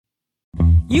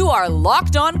You are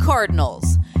Locked On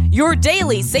Cardinals, your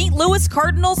daily St. Louis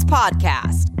Cardinals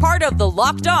podcast, part of the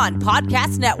Locked On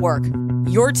Podcast Network,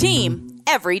 your team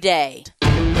every day.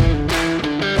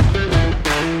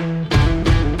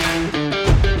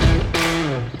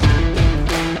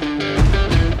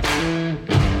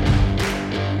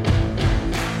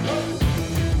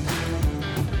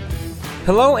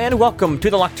 Hello and welcome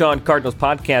to the Locked On Cardinals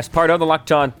podcast, part of the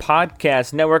Locked On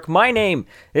Podcast Network. My name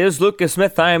is Lucas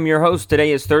Smith. I am your host.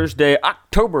 Today is Thursday,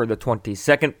 October the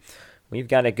 22nd. We've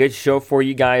got a good show for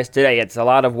you guys today. It's a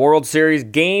lot of World Series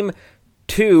Game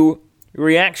 2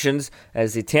 reactions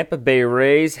as the Tampa Bay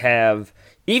Rays have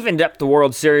evened up the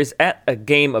World Series at a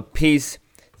game apiece.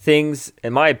 Things,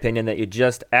 in my opinion, that you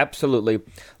just absolutely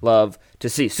love to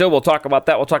see. So we'll talk about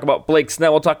that. We'll talk about Blake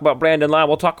Snell. We'll talk about Brandon Lowe.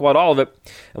 We'll talk about all of it.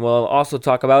 And we'll also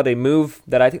talk about a move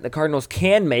that I think the Cardinals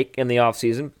can make in the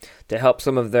offseason to help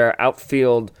some of their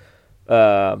outfield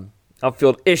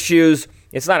issues.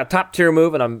 It's not a top-tier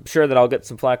move, and I'm sure that I'll get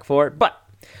some flack for it, but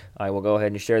I will go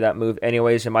ahead and share that move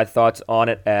anyways and my thoughts on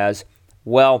it as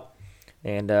well.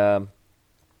 And,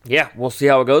 yeah, we'll see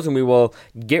how it goes, and we will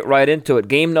get right into it.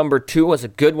 Game number 2 was a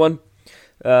good one.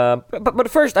 But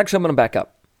first, actually, I'm going to back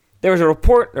up. There was a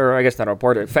report, or I guess not a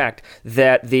report, a fact,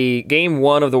 that the Game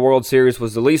 1 of the World Series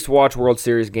was the least watched World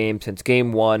Series game since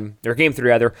Game 1, or Game 3,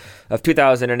 rather, of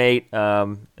 2008,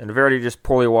 and a very just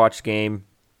poorly watched game.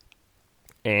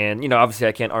 And, obviously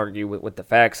I can't argue with the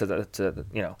facts.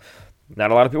 That not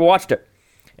a lot of people watched it.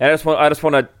 And I just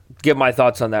want to give my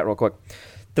thoughts on that real quick.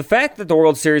 The fact that the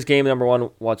World Series game number 1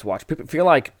 was watched, people feel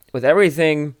like with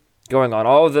everything going on,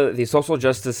 all of the social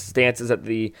justice stances that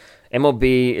the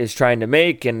MLB is trying to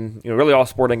make, and really all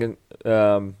sporting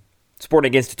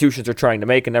institutions are trying to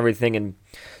make, and everything, and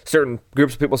certain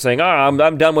groups of people saying, I'm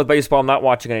done with baseball, I'm not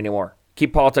watching it anymore.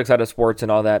 Keep politics out of sports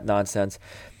and all that nonsense.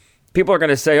 People are going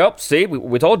to say, see,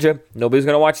 we told you, nobody's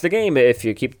going to watch the game if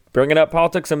you keep bringing up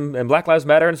politics and Black Lives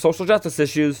Matter and social justice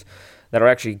issues that are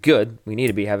actually good. We need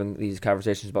to be having these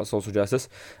conversations about social justice.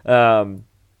 But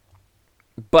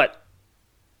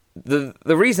the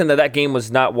reason that game was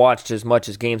not watched as much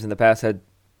as games in the past had,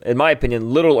 in my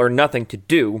opinion, little or nothing to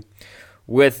do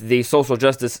with the social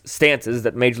justice stances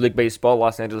that Major League Baseball,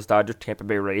 Los Angeles Dodgers, Tampa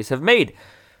Bay Rays have made.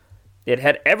 It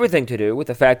had everything to do with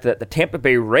the fact that the Tampa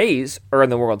Bay Rays are in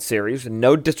the World Series.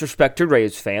 No disrespect to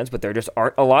Rays fans, but there just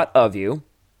aren't a lot of you.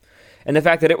 And the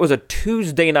fact that it was a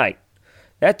Tuesday night.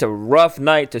 That's a rough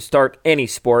night to start any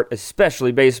sport,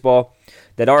 especially baseball,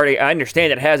 that already, I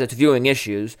understand it has its viewing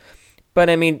issues. But,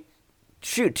 I mean,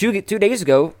 shoot, two days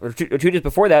ago, or 2 days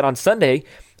before that on Sunday,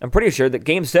 I'm pretty sure that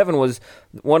Game 7 was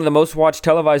one of the most watched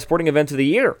televised sporting events of the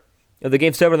year, of the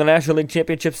Game 7 of the National League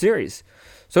Championship Series.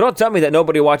 So don't tell me that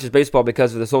nobody watches baseball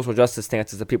because of the social justice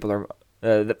stances that people are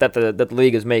that the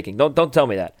league is making. Don't tell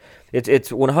me that. It's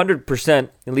 100%,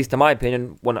 at least in my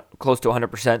opinion, close to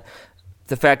 100%,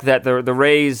 the fact that the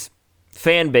Rays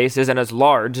fan base isn't as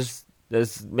large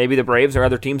as maybe the Braves or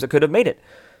other teams that could have made it.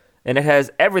 And it has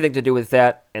everything to do with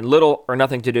that and little or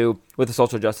nothing to do with the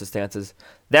social justice stances.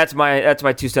 That's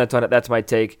my 2 cents on it. That's my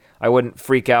take. I wouldn't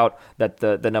freak out that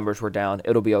the numbers were down.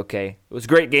 It'll be okay. It was a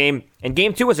great game. And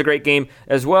Game 2 was a great game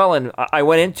as well. And I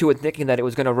went into it thinking that it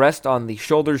was going to rest on the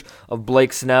shoulders of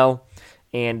Blake Snell.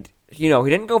 And, he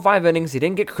didn't go 5 innings. He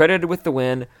didn't get credited with the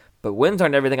win. But wins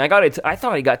aren't everything. I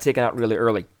thought he got taken out really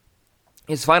early.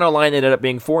 His final line ended up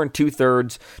being 4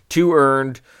 2/3, 2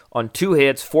 earned on 2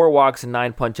 hits, 4 walks, and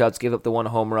 9 punch-outs. Gave up the 1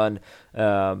 home run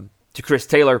to Chris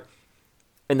Taylor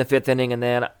in the 5th inning. And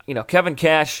then, Kevin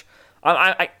Cash,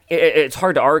 it's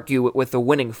hard to argue with the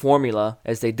winning formula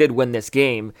as they did win this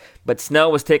game. But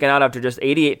Snell was taken out after just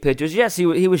 88 pitches. Yes, he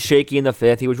was shaky in the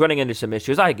 5th. He was running into some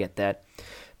issues. I get that.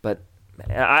 But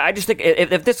I just think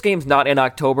if this game's not in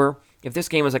October, if this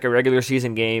game is like a regular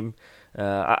season game,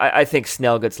 I think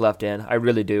Snell gets left in. I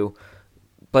really do.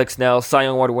 Blake Snell, Cy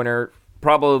Young Award winner,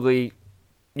 probably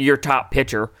your top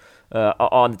pitcher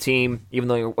on the team, even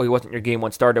though he wasn't your Game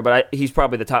 1 starter. But he's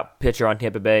probably the top pitcher on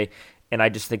Tampa Bay. And I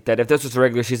just think that if this was a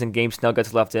regular season game, Snell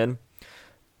gets left in.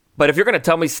 But if you're going to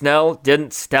tell me Snell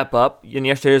didn't step up in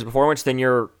yesterday's performance, then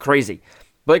you're crazy.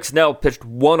 Blake Snell pitched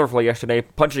wonderfully yesterday,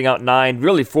 punching out 9,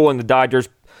 really fooling the Dodgers.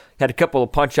 Had a couple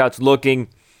of punch-outs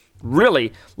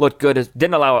really looked good.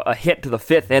 Didn't allow a hit to the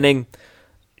 5th inning.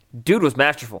 Dude was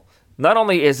masterful. Not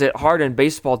only is it hard in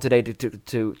baseball today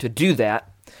to do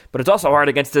that, but it's also hard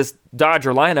against this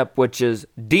Dodger lineup, which is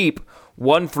deep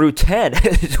 1 through 10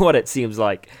 is what it seems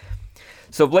like.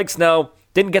 So Blake Snell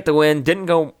didn't get the win, didn't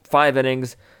go 5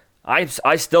 innings. I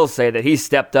still say that he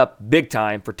stepped up big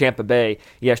time for Tampa Bay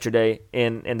yesterday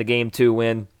in the Game 2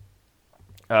 win.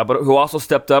 But who also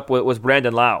stepped up was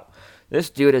Brandon Lowe. This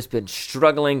dude has been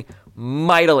struggling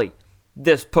mightily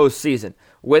this postseason.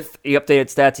 With the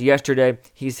updated stats yesterday,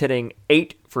 he's hitting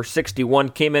 8 for 61,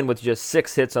 came in with just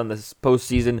 6 hits on this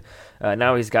postseason.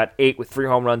 Now he's got 8 with 3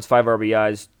 home runs, 5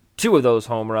 RBIs, 2 of those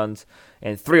home runs,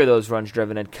 and 3 of those runs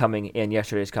driven in coming in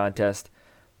yesterday's contest.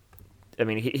 I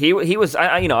mean, he was,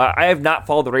 I have not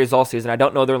followed the Rays all season. I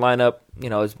don't know their lineup,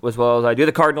 as well as I do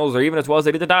the Cardinals, or even as well as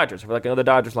I do the Dodgers. I feel like I know the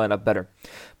Dodgers lineup better.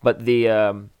 But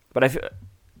in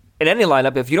any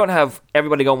lineup, if you don't have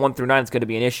everybody going 1 through 9, it's going to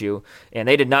be an issue. And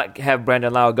they did not have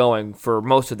Brandon Lau going for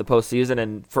most of the postseason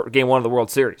and for Game 1 of the World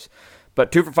Series.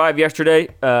 But 2 for 5 yesterday,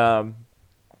 3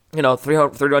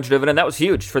 runs driven, and that was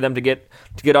huge for them to get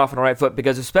off on the right foot.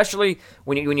 Because especially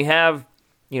when you have,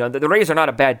 the Rays are not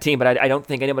a bad team, but I don't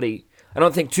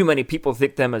think too many people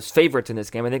think them as favorites in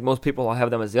this game. I think most people will have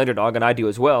them as the underdog, and I do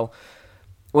as well.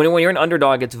 When you're an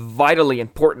underdog, it's vitally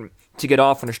important to get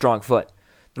off on a strong foot.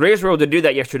 The Rays were able to do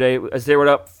that yesterday as they were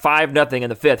up 5-0 in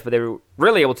the 5th, but they were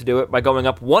really able to do it by going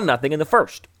up 1-0 in the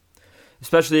 1st,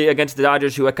 especially against the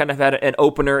Dodgers, who had kind of had an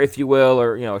opener, if you will,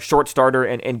 or a short starter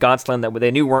in Gonsolin that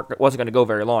they knew wasn't going to go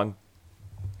very long.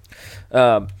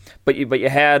 But you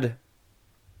had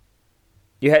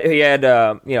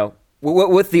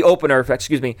with the opener,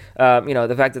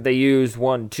 the fact that they used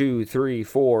 1, 2, 3,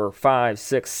 4, 5,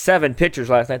 6, 7 pitchers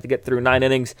last night to get through 9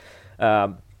 innings,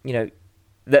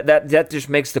 that just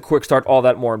makes the quick start all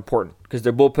that more important because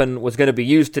their bullpen was going to be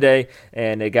used today,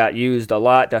 and it got used a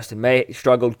lot. Dustin May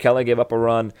struggled. Kelly gave up a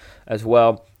run as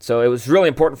well. So it was really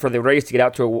important for the Rays to get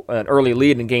out to an early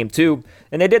lead in Game 2,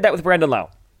 and they did that with Brandon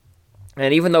Lau.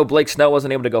 And even though Blake Snell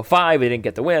wasn't able to go 5, he didn't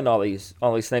get the win, all these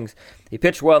things, he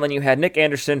pitched well. And then you had Nick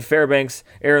Anderson, Fairbanks,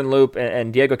 Aaron Loup,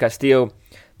 and Diego Castillo,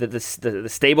 the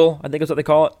stable, I think is what they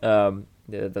call it,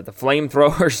 the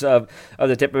flamethrowers of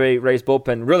the Tampa Bay Rays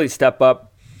bullpen really step up.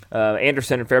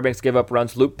 Anderson and Fairbanks gave up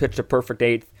runs. Loup pitched a perfect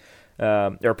 8th,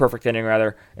 or a perfect inning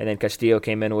rather, and then Castillo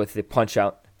came in with the punch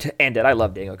out to end it. I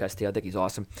love Diego Castillo. I think he's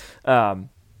awesome. So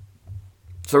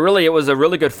really, it was a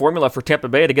really good formula for Tampa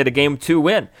Bay to get a Game 2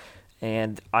 win.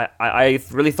 And I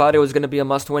really thought it was going to be a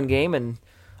must-win game, and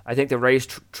I think the Rays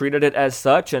treated it as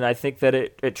such, and I think that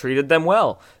it treated them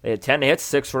well. They had 10 hits,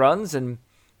 6 runs, and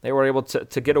they were able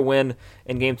to get a win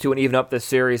in Game 2 and even up this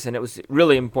series, and it was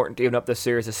really important to even up this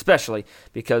series, especially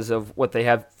because of what they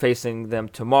have facing them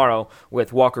tomorrow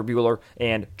with Walker Buehler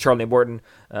and Charlie Morton.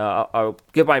 I'll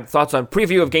give my thoughts on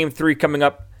preview of Game 3 coming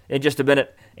up in just a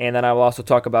minute, and then I will also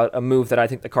talk about a move that I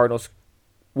think the Cardinals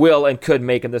will and could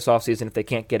make in this offseason if they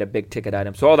can't get a big-ticket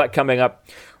item. So all that coming up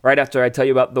right after I tell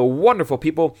you about the wonderful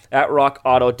people at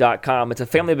RockAuto.com. It's a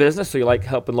family business, so you like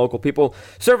helping local people,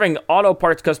 serving auto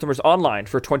parts customers online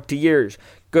for 20 years.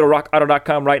 Go to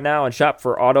RockAuto.com right now and shop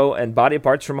for auto and body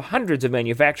parts from hundreds of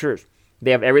manufacturers.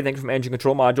 They have everything from engine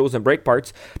control modules and brake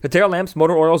parts to tail lamps,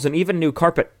 motor oils, and even new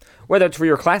carpet. Whether it's for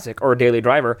your classic or a daily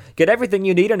driver, get everything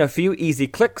you need in a few easy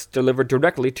clicks delivered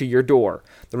directly to your door.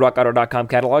 The RockAuto.com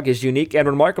catalog is unique and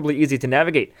remarkably easy to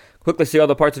navigate. Quickly see all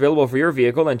the parts available for your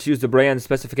vehicle and choose the brand,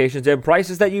 specifications, and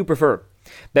prices that you prefer.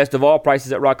 Best of all,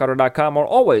 prices at RockAuto.com are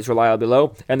always reliably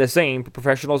low and the same for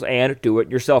professionals and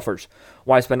do-it-yourselfers.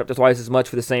 Why spend up to twice as much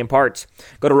for the same parts?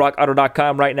 Go to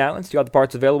RockAuto.com right now and see all the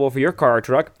parts available for your car or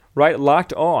truck. Right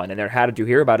Locked On in their How Did You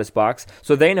Hear About Us box,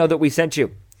 so they know that we sent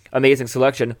you. Amazing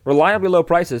selection, reliably low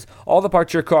prices, all the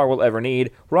parts your car will ever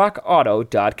need.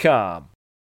 RockAuto.com.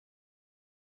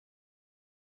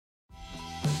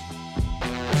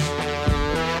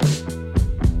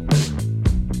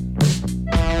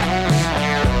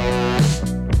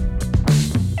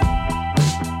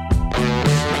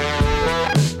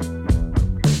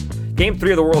 Game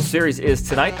 3 of the World Series is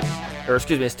tonight.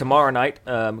 It's tomorrow night.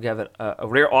 We have a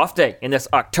rare off day in this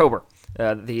October.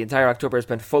 The entire October has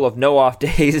been full of no off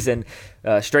days and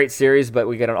straight series, but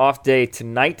we get an off day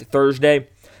tonight, Thursday.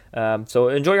 So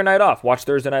enjoy your night off. Watch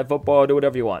Thursday Night Football. Do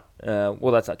whatever you want.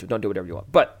 Well, that's not true. Don't do whatever you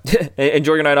want. But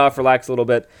enjoy your night off. Relax a little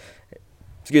bit.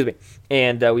 Excuse me.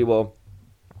 And we will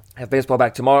have baseball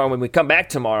back tomorrow. And when we come back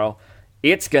tomorrow,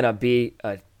 it's going to be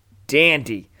a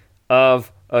dandy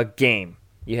of a game.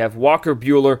 You have Walker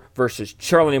Buehler versus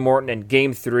Charlie Morton in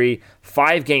Game 3.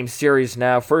 5-game series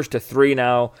now. First to 3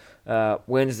 now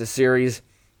wins the series.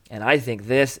 And I think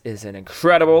this is an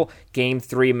incredible Game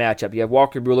 3 matchup. You have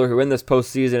Walker Buehler, who in this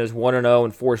postseason is 1-0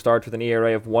 and 4 starts with an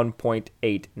ERA of 1.89.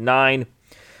 And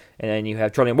then you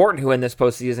have Charlie Morton, who in this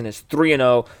postseason is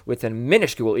 3-0 with a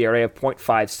minuscule ERA of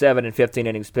 0.57 and 15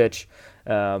 innings pitched.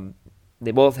 They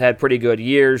both had pretty good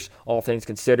years, all things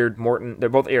considered. Morton, they're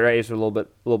both ERAs are a little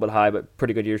bit high, but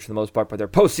pretty good years for the most part. But their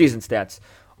postseason stats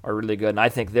are really good, and I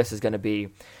think this is going to be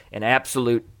an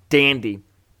absolute dandy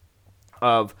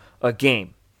of a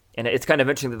game. And it's kind of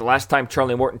interesting that the last time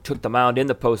Charlie Morton took the mound in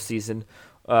the postseason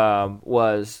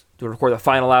was to record the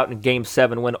final out in Game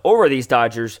 7 win over these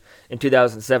Dodgers in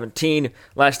 2017.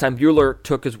 Last time Buehler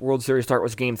took his World Series start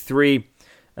was Game 3. It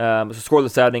was a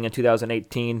scoreless outing in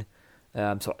 2018.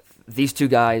 So these two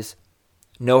guys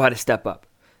know how to step up.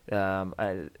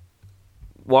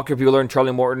 Walker Buehler and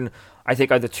Charlie Morton, I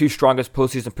think, are the two strongest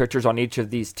postseason pitchers on each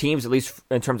of these teams, at least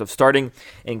in terms of starting.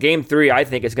 In Game 3, I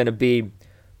think it's going to be,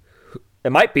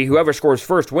 it might be whoever scores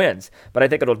first wins, but I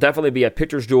think it'll definitely be a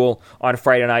pitcher's duel on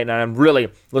Friday night, and I'm really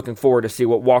looking forward to see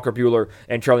what Walker Buehler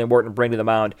and Charlie Morton bring to the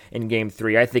mound in Game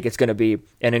 3. I think it's going to be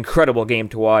an incredible game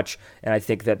to watch, and I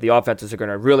think that the offenses are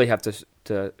going to really have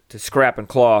to scrap and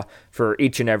claw for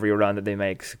each and every run that they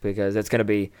make, because it's going to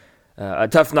be a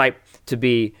tough night to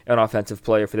be an offensive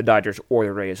player for the Dodgers or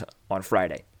the Rays on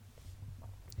Friday.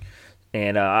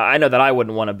 And I know that I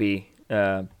wouldn't want to be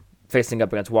facing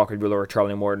up against Walker Buehler or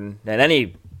Charlie Morton at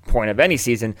any point of any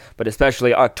season, but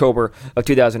especially October of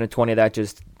 2020, that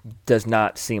just does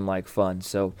not seem like fun.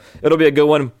 So it'll be a good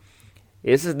one.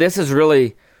 This is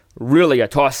really, really a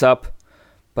toss-up,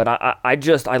 but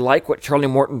I like what Charlie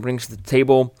Morton brings to the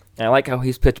table, and I like how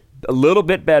he's pitched a little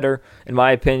bit better, in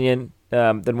my opinion,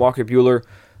 than Walker Buehler,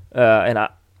 and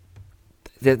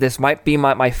this might be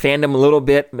my fandom a little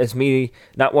bit, as me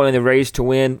not wanting the Rays to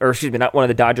win, or excuse me, not wanting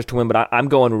the Dodgers to win, but I'm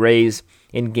going Rays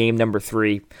in game number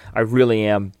 3. I really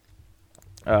am.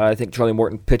 I think Charlie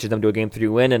Morton pitches them to a game 3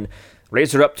 win, and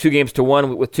Rays are up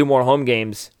 2-1 with 2 more home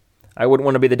games. I wouldn't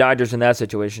want to be the Dodgers in that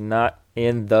situation, not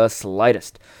in the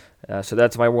slightest. So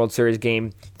that's my World Series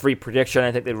game 3 prediction.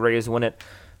 I think the Rays win it.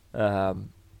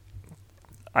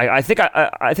 I think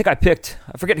I picked,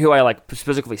 I forget who I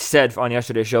specifically said on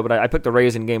yesterday's show, but I picked the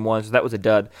Rays in Game 1, so that was a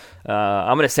dud.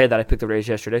 I'm going to say that I picked the Rays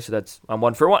yesterday, so I'm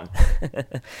 1 for 1.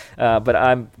 But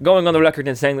I'm going on the record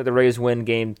and saying that the Rays win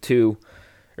Game 3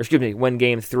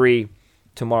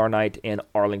 tomorrow night in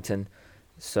Arlington.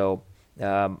 So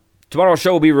tomorrow's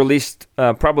show will be released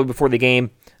probably before the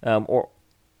game,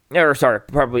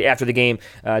 probably after the game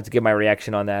to give my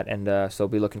reaction on that. And so I'll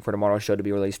be looking for tomorrow's show to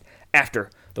be released after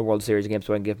the World Series game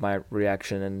so I can give my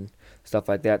reaction and stuff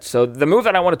like that. So the move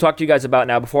that I want to talk to you guys about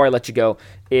now before I let you go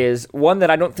is one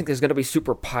that I don't think is going to be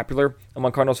super popular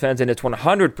among Cardinals fans, and it's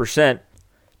 100%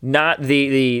 not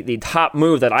the top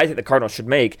move that I think the Cardinals should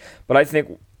make. But I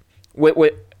think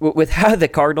with how the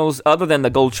Cardinals, other than the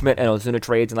Goldschmidt and Ozuna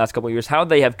trades in the last couple of years, how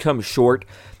they have come short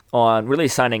on really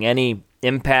signing any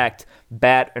impact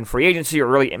bat and free agency or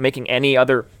really making any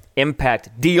other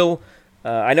impact deal.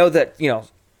 I know that,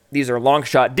 these are long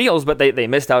shot deals, but they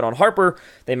missed out on Harper,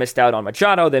 they missed out on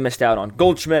Machado, they missed out on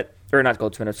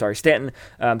Stanton.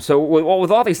 So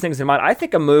with all these things in mind, I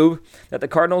think a move that the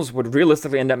Cardinals would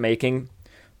realistically end up making,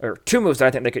 or 2 moves that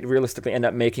I think they could realistically end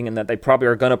up making and that they probably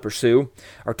are going to pursue,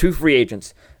 are 2 free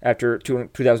agents after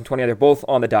 2020. They're both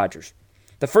on the Dodgers.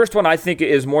 The first one I think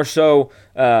is more so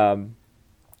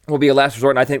will be a last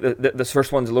resort, and I think that this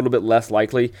first one's a little bit less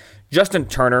likely. Justin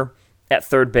Turner at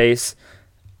third base.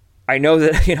 I know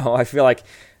that, I feel like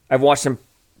I've watched him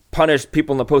punish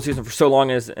people in the postseason for so long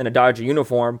in a Dodger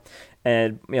uniform,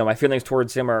 and, my feelings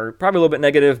towards him are probably a little bit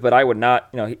negative, but I would not,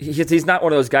 he's not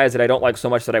one of those guys that I don't like so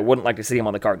much that I wouldn't like to see him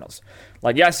on the Cardinals.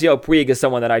 Like, Yasiel Puig is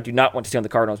someone that I do not want to see on the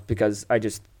Cardinals because I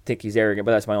just think he's arrogant,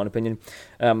 but that's my own opinion.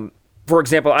 For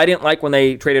example, I didn't like when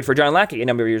they traded for John Lackey a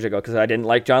number of years ago because I didn't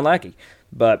like John Lackey.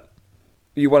 But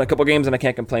you won a couple games and I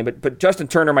can't complain. But Justin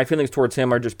Turner, my feelings towards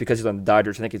him are just because he's on the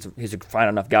Dodgers. I think he's a fine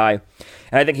enough guy.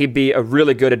 And I think he'd be a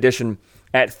really good addition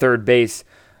at third base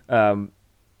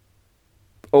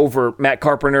over Matt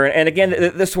Carpenter. And again,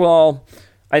 this will all,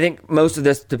 I think most of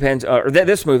this depends, or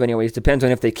this move anyways, depends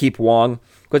on if they keep Wong.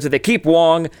 Because if they keep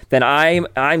Wong, then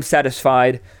I'm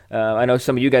satisfied. I know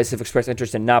some of you guys have expressed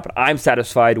interest in not, but I'm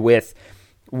satisfied with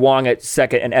Wong at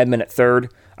second and Edman at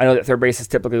third. I know that third base is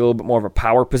typically a little bit more of a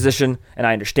power position, and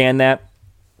I understand that.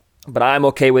 But I'm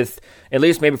okay with, at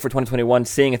least maybe for 2021,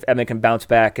 seeing if Edman can bounce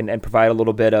back and provide a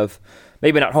little bit of,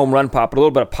 maybe not home run pop, but a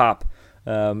little bit of pop,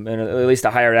 and at least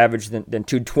a higher average than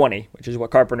 220, which is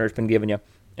what Carpenter's been giving you.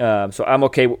 So I'm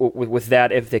okay with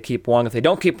that if they keep Wong. If they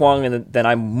don't keep Wong, then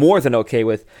I'm more than okay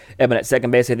with Edman at second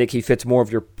base. I think he fits more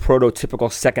of your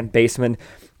prototypical second baseman,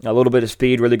 a little bit of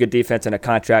speed, really good defense, and a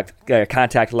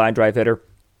contact line drive hitter.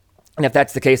 And if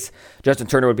that's the case, Justin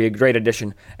Turner would be a great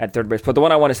addition at third base. But the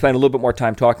one I want to spend a little bit more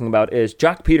time talking about is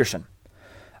Joc Pederson.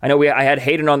 I know I had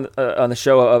Hayden on the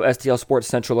show of STL Sports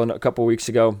Central a couple weeks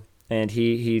ago, and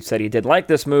he said he did like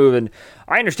this move. And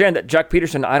I understand that Joc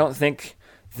Pederson, I don't think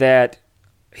that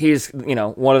he's,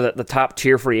 one of the top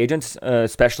tier free agents,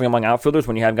 especially among outfielders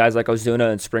when you have guys like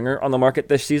Ozuna and Springer on the market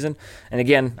this season. And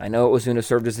again, I know Ozuna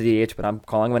served as a DH, but I'm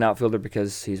calling him an outfielder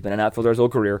because he's been an outfielder his whole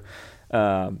career.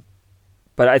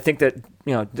 But I think that,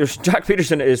 there's Joc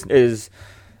Pederson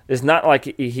is not like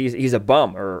he's a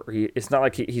bum, or it's not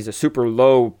like he's a super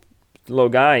low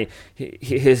guy.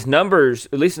 His numbers,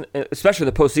 at least especially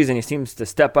in the postseason, he seems to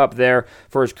step up there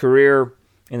for his career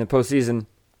in the postseason.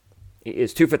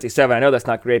 Is 257. I know that's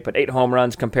not great, but 8 home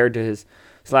runs compared to his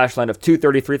slash line of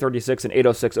 230, 336, and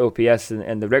 806 OPS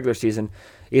in the regular season.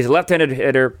 He's a left-handed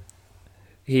hitter.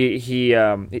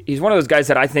 He's one of those guys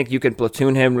that I think you can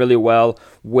platoon him really well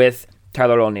with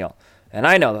Tyler O'Neill. And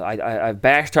I know I've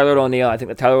bashed Tyler O'Neill. I think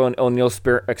the Tyler O'Neill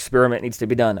experiment needs to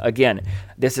be done. Again,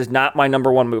 this is not my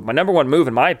number one move. My number one move,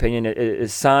 in my opinion,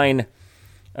 is sign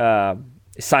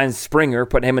Springer,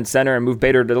 put him in center, and move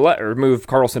Bader to the left, or move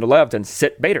Carlson to left and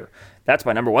sit Bader. That's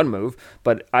my number one move,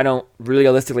 but I don't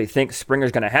realistically think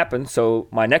Springer's going to happen. So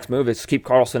my next move is keep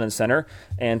Carlson in center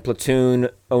and platoon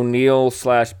O'Neill /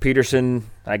 Pederson,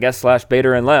 I guess, /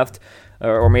 Bader in left,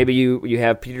 or maybe you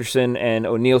have Pederson and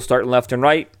O'Neill starting left and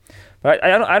right. But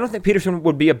I don't think Pederson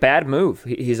would be a bad move.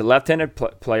 He's a left-handed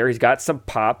player. He's got some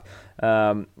pop.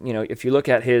 If you look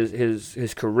at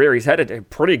his career, he's had a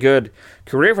pretty good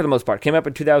career for the most part. Came up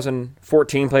in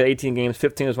 2014, played 18 games.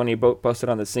 15 was when he busted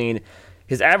on the scene.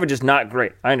 His average is not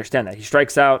great. I understand that. He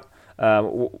strikes out,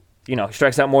 he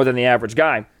strikes out more than the average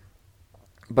guy.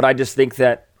 But I just think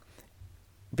that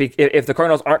if the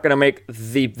Cardinals aren't going to make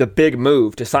the big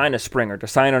move to sign a Springer, to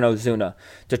sign an Ozuna,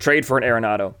 to trade for an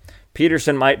Arenado,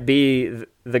 Pederson might be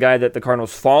the guy that the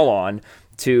Cardinals fall on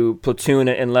to platoon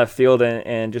in left field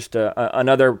and just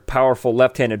another powerful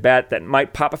left-handed bat that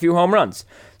might pop a few home runs.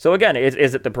 So again,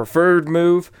 is it the preferred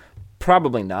move?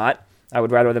 Probably not. I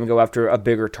would rather them go after a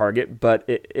bigger target, but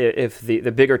if the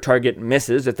bigger target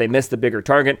misses, if they miss the bigger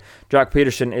target, Joc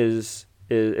Pederson is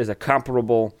a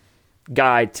comparable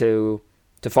guy to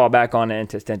fall back on and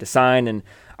to sign. And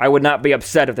I would not be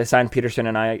upset if they signed Pederson,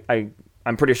 and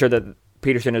I'm pretty sure that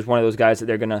Pederson is one of those guys that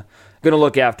they're gonna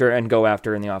look after and go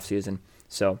after in the offseason.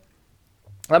 So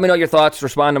let me know your thoughts.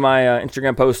 Respond to my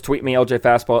Instagram post. Tweet me, LJ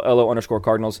Fastball,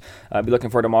 LO_Cardinals. I'll be looking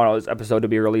for tomorrow's episode to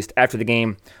be released after the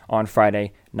game on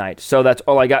Friday night. So that's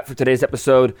all I got for today's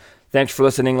episode. Thanks for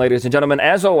listening, ladies and gentlemen.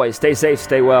 As always, stay safe,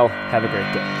 stay well. Have a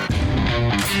great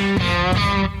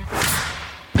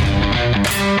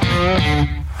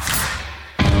day.